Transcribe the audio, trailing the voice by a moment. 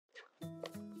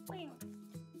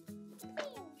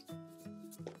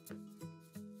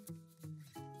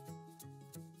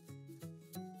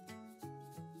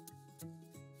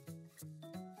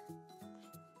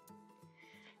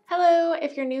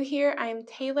if you're new here, I'm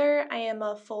Taylor. I am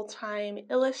a full-time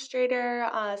illustrator,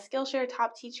 Skillshare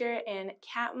top teacher, and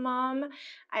cat mom.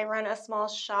 I run a small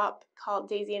shop called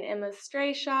Daisy and Emma's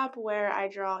Stray Shop where I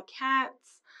draw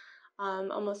cats,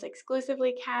 almost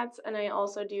exclusively cats, and I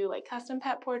also do like custom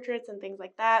pet portraits and things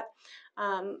like that.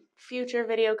 Future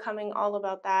video coming all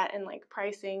about that and like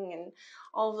pricing and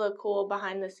all the cool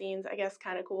behind the scenes, I guess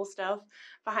kind of cool stuff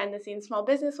behind the scenes small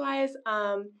business wise.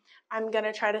 I'm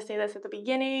gonna try to say this at the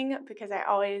beginning because I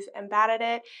always am bad at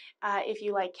it. If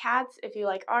you like cats, if you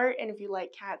like art, and if you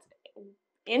like cats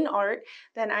in art,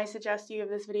 then I suggest you give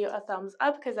this video a thumbs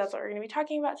up because that's what we're going to be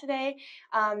talking about today.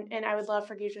 And I would love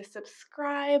for you to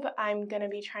subscribe. I'm going to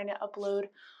be trying to upload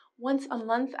once a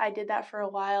month. I did that for a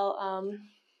while.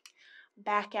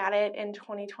 Back at it in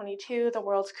 2022. The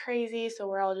world's crazy, so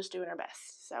we're all just doing our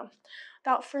best. So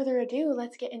without further ado,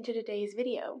 let's get into today's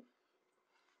video.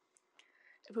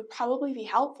 It would probably be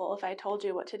helpful if I told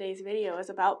you what today's video is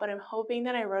about, but I'm hoping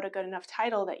that I wrote a good enough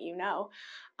title that you know.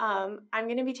 I'm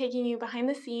going to be taking you behind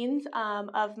the scenes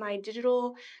of my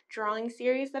digital drawing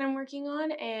series that I'm working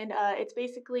on, and it's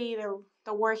basically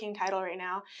the working title right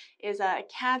now is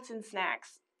Cats and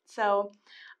Snacks. So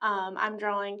I'm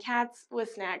drawing cats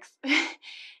with snacks,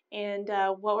 and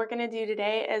what we're going to do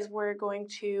today is we're going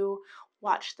to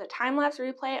watch the time-lapse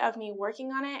replay of me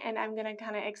working on it, and I'm going to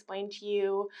kind of explain to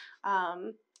you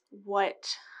what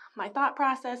my thought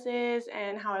process is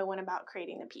and how I went about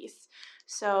creating the piece.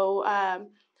 So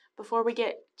before we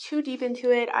get too deep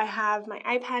into it, I have my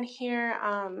iPad here.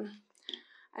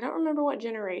 I don't remember what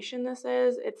generation this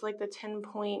is. It's like the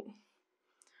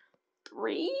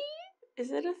 10.3. Is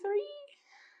it a 3?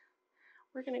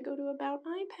 We're going to go to About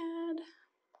iPad.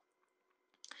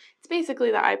 It's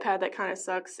basically the iPad that kind of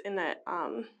sucks in that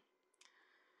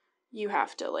you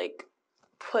have to like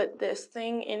put this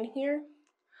thing in here,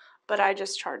 but I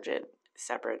just charge it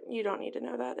separate. You don't need to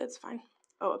know that. It's fine.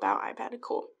 Oh, About iPad.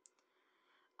 Cool.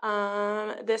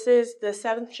 This is the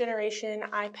 7th generation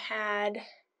iPad,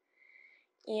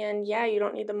 and yeah, you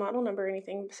don't need the model number or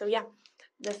anything. So yeah,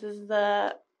 this is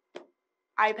the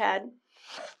iPad.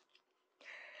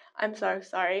 I'm so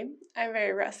sorry. I'm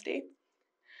very rusty.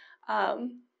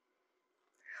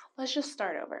 Let's just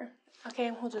start over.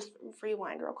 Okay, we'll just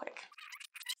rewind real quick.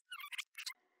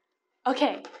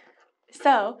 Okay,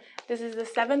 so this is the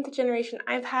 7th generation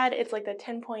iPad. It's like the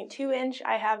 10.2 inch.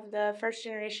 I have the 1st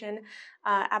generation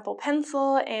Apple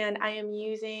Pencil, and I am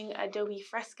using Adobe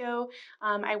Fresco.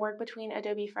 I work between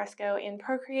Adobe Fresco and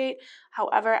Procreate.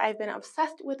 However, I've been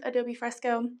obsessed with Adobe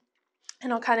Fresco,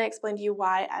 and I'll kind of explain to you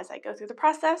why as I go through the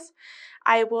process.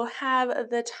 I will have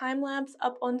the time lapse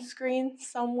up on screen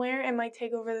somewhere. It might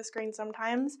take over the screen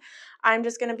sometimes. I'm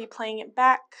just going to be playing it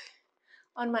back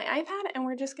on my iPad, and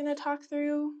we're just going to talk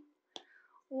through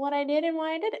what I did and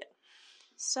why I did it.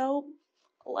 So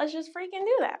let's just freaking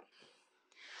do that.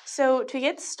 So to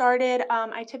get started,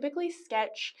 I typically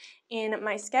sketch in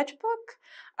my sketchbook.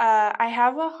 I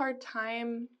have a hard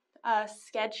time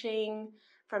sketching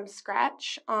from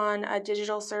scratch on a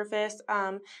digital surface.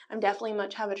 I'm definitely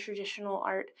much have a traditional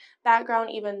art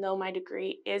background, even though my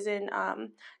degree is in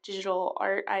digital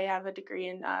art. I have a degree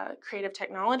in creative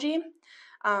technology,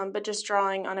 but just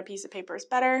drawing on a piece of paper is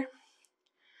better.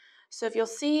 So if you'll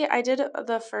see, I did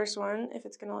the first one. If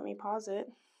it's going to let me pause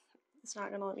it. It's not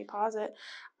going to let me pause it.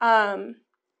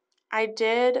 I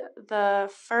did the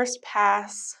first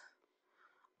pass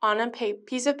on a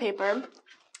piece of paper,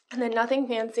 and then nothing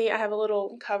fancy. I have a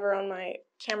little cover on my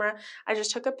camera. I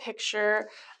just took a picture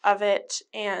of it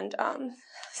and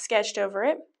sketched over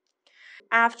it.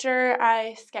 After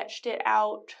I sketched it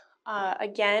out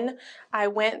again, I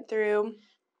went through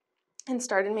and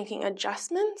started making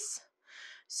adjustments.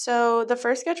 So the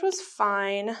first sketch was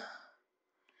fine,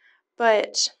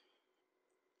 but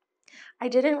I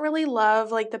didn't really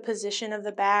love like the position of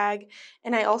the bag,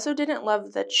 and I also didn't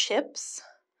love the chips.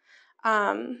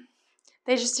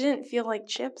 They just didn't feel like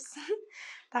chips.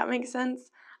 That makes sense.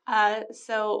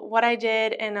 So what I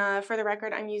did, and for the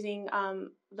record, I'm using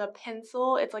the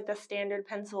pencil. It's like the standard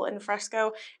pencil in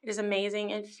Fresco. It is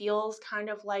amazing. It feels kind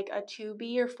of like a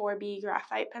 2B or 4B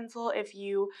graphite pencil. If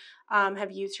you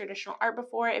have used traditional art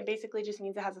before, it basically just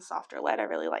means it has a softer lead. I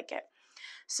really like it.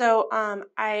 So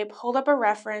I pulled up a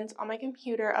reference on my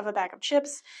computer of a bag of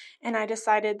chips, and I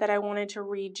decided that I wanted to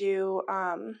redo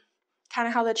kind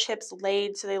of how the chips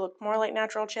laid so they looked more like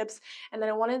natural chips, and then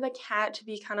I wanted the cat to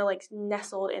be kind of like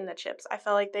nestled in the chips. I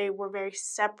felt like they were very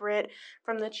separate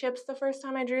from the chips the first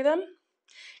time I drew them,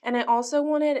 and I also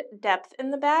wanted depth in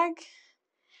the bag.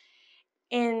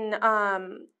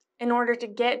 In order to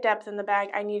get depth in the bag,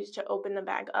 I needed to open the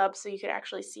bag up so you could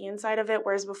actually see inside of it,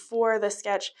 whereas before the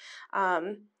sketch,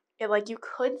 it like you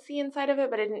could see inside of it,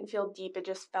 but it didn't feel deep. It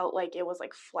just felt like it was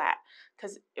like flat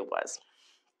because it was.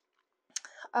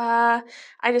 I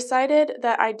decided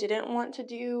that I didn't want to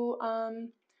do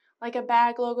like a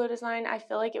bag logo design. I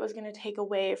feel like it was going to take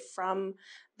away from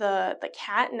the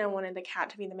cat, and I wanted the cat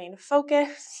to be the main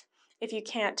focus. If you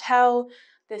can't tell,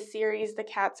 this series, the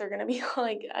cats are going to be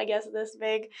like, I guess, this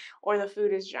big, or the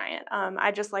food is giant.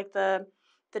 I just like the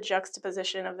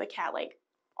juxtaposition of the cat like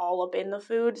all up in the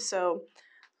food. So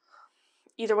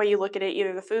either way you look at it,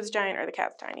 either the food's giant or the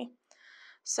cat's tiny.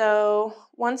 So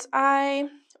once I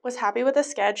was happy with the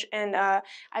sketch, and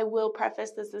I will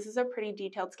preface this is a pretty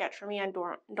detailed sketch for me. I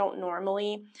don't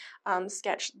normally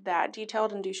sketch that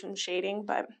detailed and do some shading,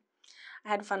 but I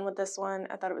had fun with this one.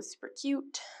 I thought it was super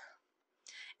cute.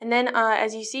 And then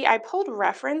as you see, I pulled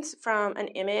reference from an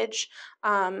image.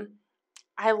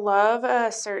 I love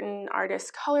a certain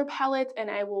artist's color palette, and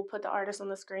I will put the artist on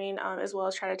the screen as well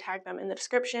as try to tag them in the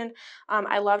description.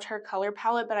 I loved her color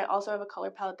palette, but I also have a color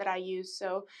palette that I use.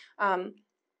 So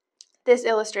this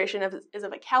illustration is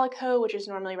of a calico, which is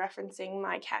normally referencing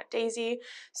my cat Daisy.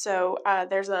 So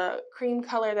there's a cream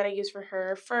color that I use for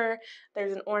her fur.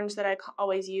 There's an orange that I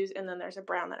always use, and then there's a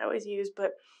brown that I always use.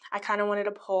 But I kind of wanted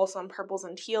to pull some purples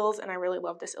and teals, and I really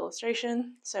love this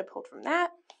illustration. So I pulled from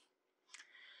that.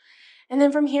 And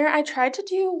then from here, I tried to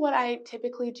do what I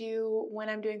typically do when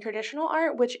I'm doing traditional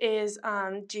art, which is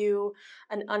do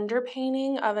an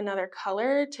underpainting of another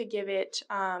color to give it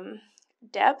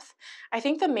depth. I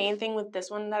think the main thing with this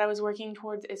one that I was working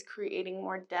towards is creating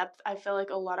more depth. I feel like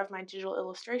a lot of my digital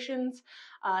illustrations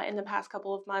in the past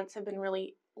couple of months have been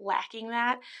really lacking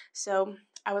that. So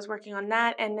I was working on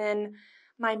that. And then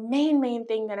my main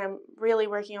thing that I'm really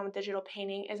working on with digital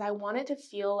painting is I want it to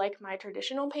feel like my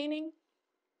traditional painting.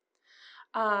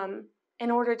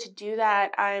 In order to do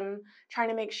that, I'm trying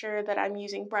to make sure that I'm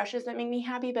using brushes that make me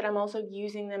happy, but I'm also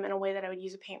using them in a way that I would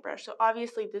use a paintbrush. So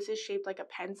obviously this is shaped like a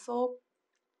pencil,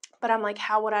 but I'm like,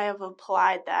 how would I have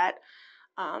applied that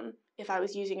if I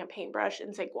was using a paintbrush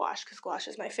and say gouache, because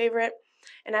gouache is my favorite.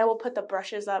 And I will put the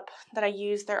brushes up that I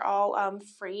use. They're all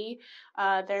free.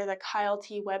 They're the Kyle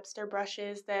T. Webster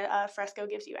brushes that Fresco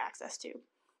gives you access to.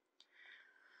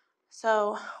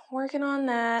 So working on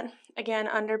that, again,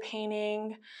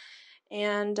 underpainting,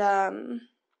 and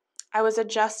I was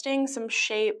adjusting some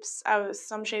shapes.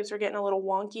 Some shapes were getting a little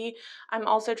wonky. I'm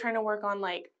also trying to work on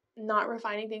like not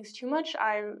refining things too much.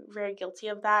 I'm very guilty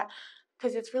of that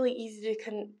because it's really easy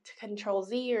to Control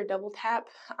Z or double tap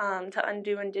to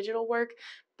undo in digital work.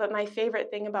 But my favorite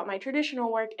thing about my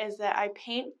traditional work is that I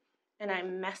paint and I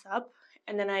mess up,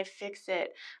 and then I fix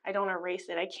it. I don't erase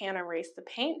it. I can't erase the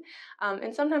paint.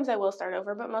 And sometimes I will start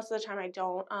over, but most of the time I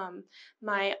don't.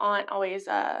 My aunt always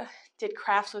did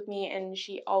crafts with me, and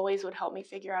she always would help me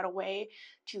figure out a way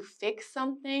to fix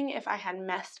something if I had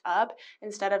messed up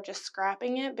instead of just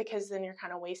scrapping it, because then you're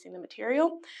kind of wasting the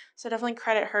material. So definitely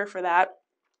credit her for that.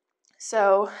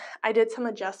 So I did some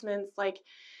adjustments, like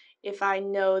if I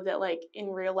know that like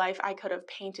in real life I could have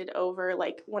painted over,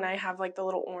 like when I have like the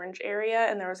little orange area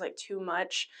and there was like too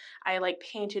much, I like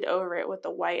painted over it with the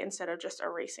white instead of just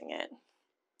erasing it.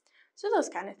 So those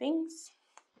kind of things.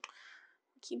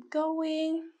 Keep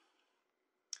going.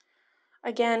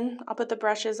 Again, I'll put the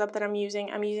brushes up that I'm using.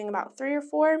 I'm using about 3 or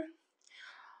 4.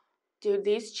 Dude,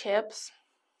 these chips,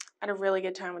 I had a really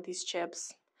good time with these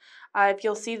chips. If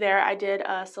you'll see there, I did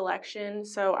a selection.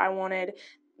 So I wanted,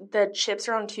 the chips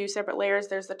are on 2 separate layers.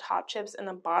 There's the top chips and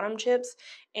the bottom chips.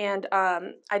 And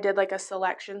I did like a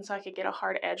selection so I could get a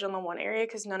hard edge on the one area,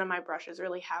 because none of my brushes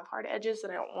really have hard edges,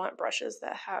 and I don't want brushes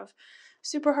that have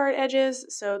super hard edges.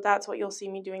 So that's what you'll see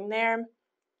me doing there.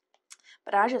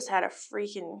 But I just had a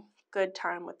freaking good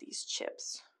time with these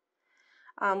chips.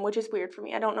 Which is weird for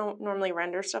me. I don't normally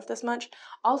render stuff this much.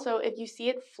 Also, if you see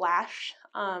it flash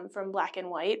from black and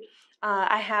white,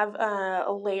 I have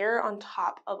a layer on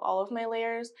top of all of my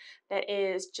layers that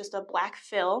is just a black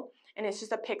fill, and it's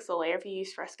just a pixel layer. If you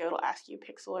use Fresco, it'll ask you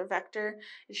pixel or vector.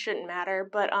 It shouldn't matter,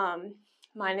 but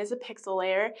mine is a pixel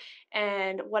layer,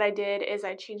 and what I did is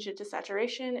I changed it to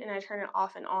saturation, and I turn it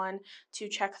off and on to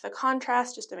check the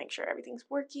contrast just to make sure everything's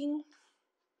working.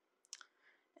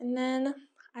 And then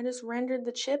I just rendered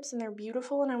the chips, and they're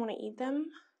beautiful, and I want to eat them.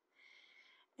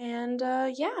 And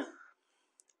yeah.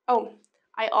 Oh,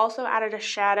 I also added a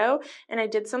shadow, and I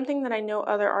did something that I know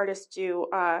other artists do.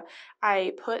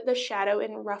 I put the shadow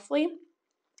in roughly,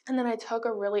 and then I took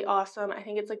a really awesome, I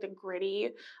think it's like the gritty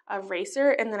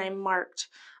eraser, and then I marked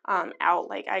out,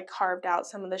 like I carved out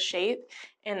some of the shape,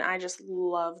 and I just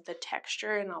love the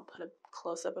texture, and I'll put a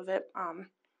close-up of it.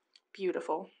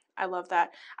 Beautiful. I love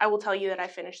that. I will tell you that I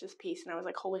finished this piece and I was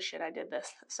like, holy shit, I did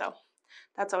this. So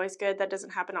that's always good. That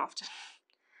doesn't happen often.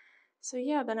 So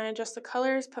yeah, then I adjust the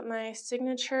colors, put my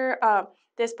signature.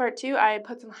 This part too, I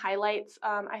put some highlights.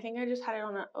 I think I just had it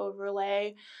on an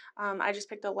overlay. I just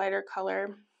picked a lighter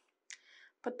color,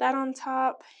 put that on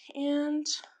top, and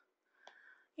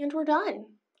we're done.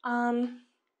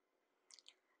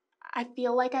 I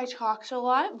feel like I talked a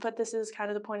lot, but this is kind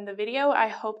of the point of the video. I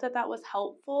hope that that was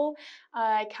helpful.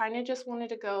 I kind of just wanted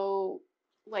to go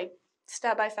like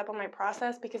step by step on my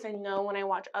process, because I know when I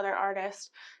watch other artists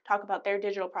talk about their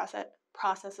digital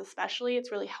process especially,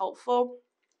 it's really helpful,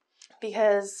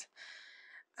 because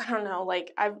I don't know,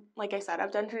 like I said,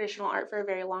 I've done traditional art for a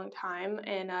very long time,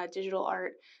 and digital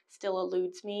art still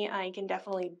eludes me. I can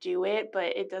definitely do it,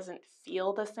 but it doesn't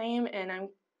feel the same, and I'm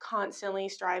constantly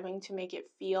striving to make it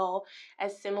feel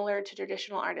as similar to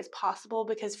traditional art as possible,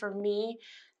 because for me,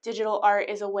 digital art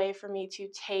is a way for me to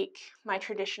take my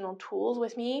traditional tools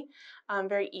with me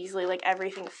very easily. Like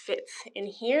everything fits in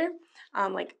here,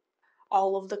 like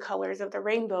all of the colors of the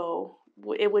rainbow.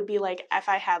 It would be like if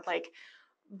I had like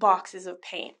boxes of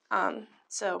paint.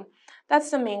 So that's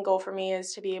the main goal for me,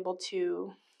 is to be able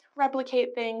to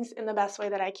replicate things in the best way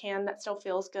that I can that still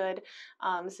feels good,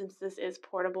 since this is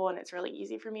portable and it's really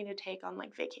easy for me to take on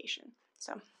like vacation.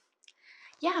 So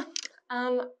yeah.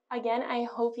 Again, I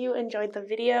hope you enjoyed the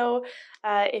video.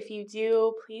 If you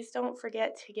do, please don't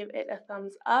forget to give it a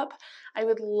thumbs up. I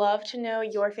would love to know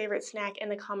your favorite snack in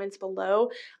the comments below.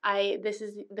 This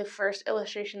is the first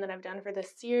illustration that I've done for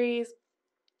this series,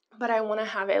 but I want to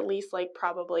have at least like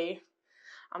probably,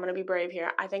 I'm going to be brave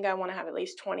here, I think I want to have at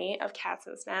least 20 of cats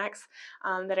and snacks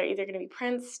that are either going to be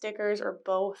prints, stickers, or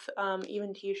both,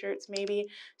 even t-shirts maybe.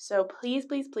 So please,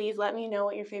 please, please let me know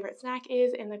what your favorite snack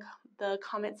is in the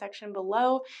comment section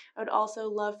below. I would also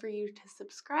love for you to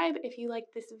subscribe if you like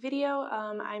this video.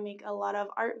 I make a lot of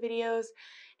art videos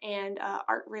and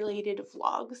art related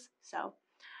vlogs. So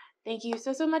thank you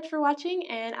so much for watching,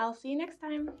 and I'll see you next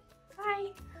time.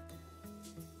 Bye.